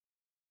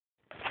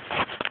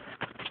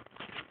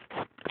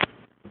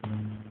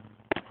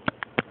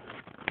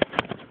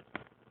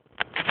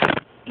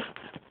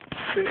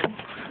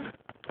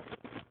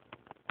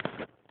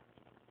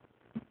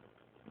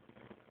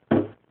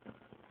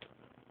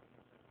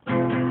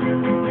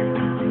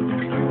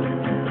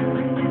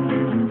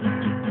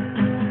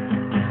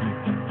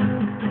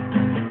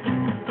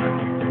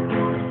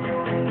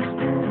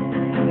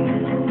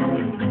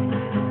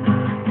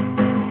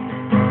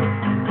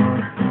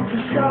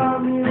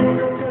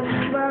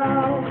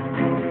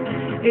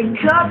And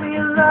cut me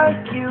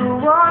like you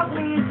want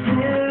me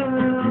to.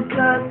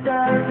 Cut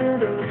that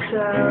little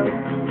child.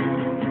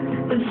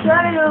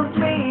 Inside of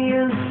me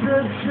is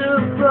such a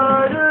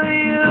part of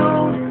you.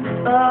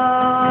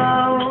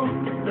 Oh,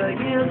 that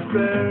you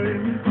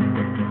burn.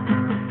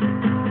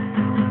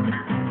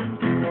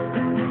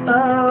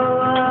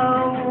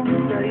 Oh,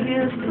 that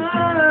you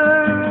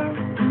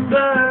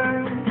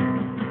burn.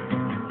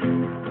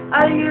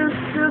 I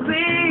used to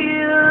be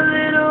a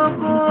little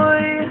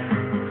boy,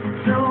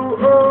 so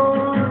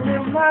old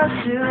in my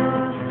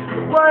shoes.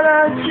 What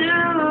I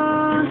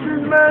choose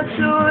is my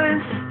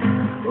choice.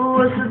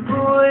 What's a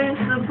boy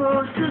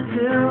supposed to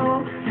do?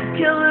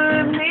 Killer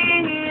in me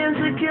is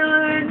a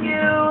killer in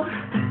you,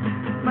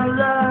 my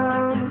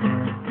love.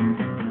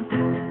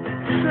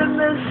 Send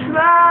a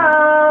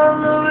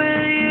smile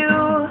over you,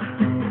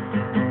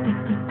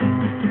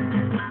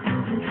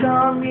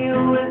 charm you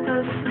with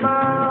a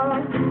smile,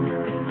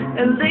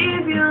 and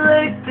leave you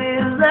like they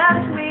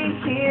left me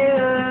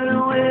here to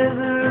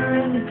wither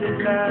into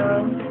now.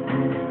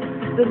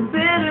 The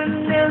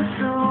bitterness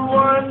of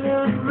one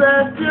who's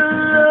left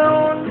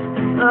alone.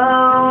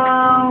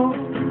 Oh,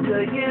 the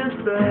years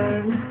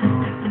burn.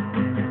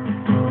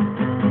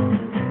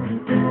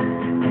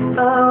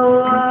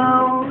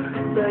 Oh,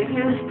 the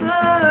years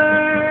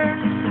burn,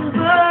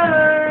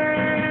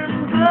 burn,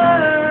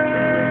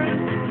 burn.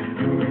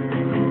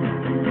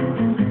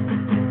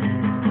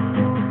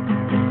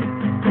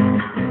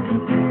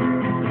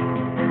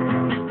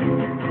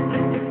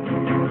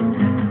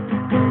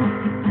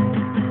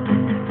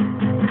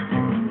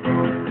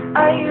 I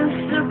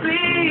used to be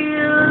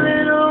a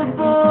little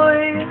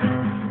boy,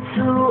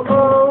 so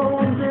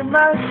old in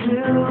my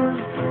shoes.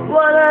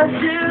 What I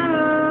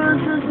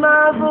choose is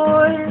my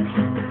voice.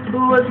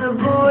 What's a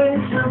boy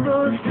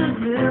supposed to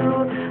do?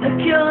 A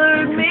killer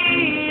in me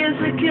is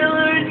a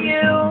killer in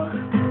you,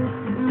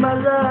 my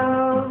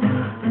love.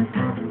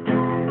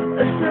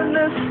 I send a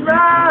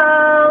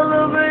smile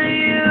over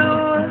you.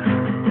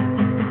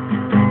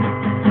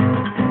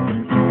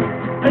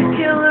 A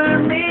killer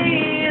in me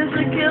is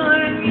a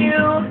killer in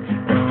you.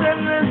 I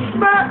send a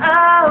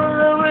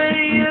smile over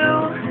you.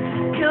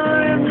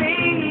 Killer in me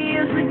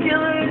is a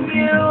killer in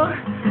you.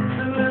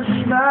 Send a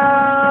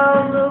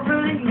smile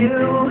over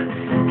you.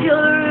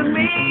 Killer in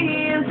me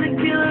is a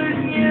killer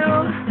in you,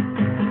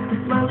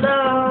 my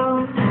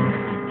love.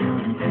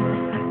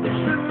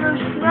 Send a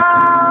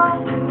smile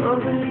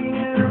over you.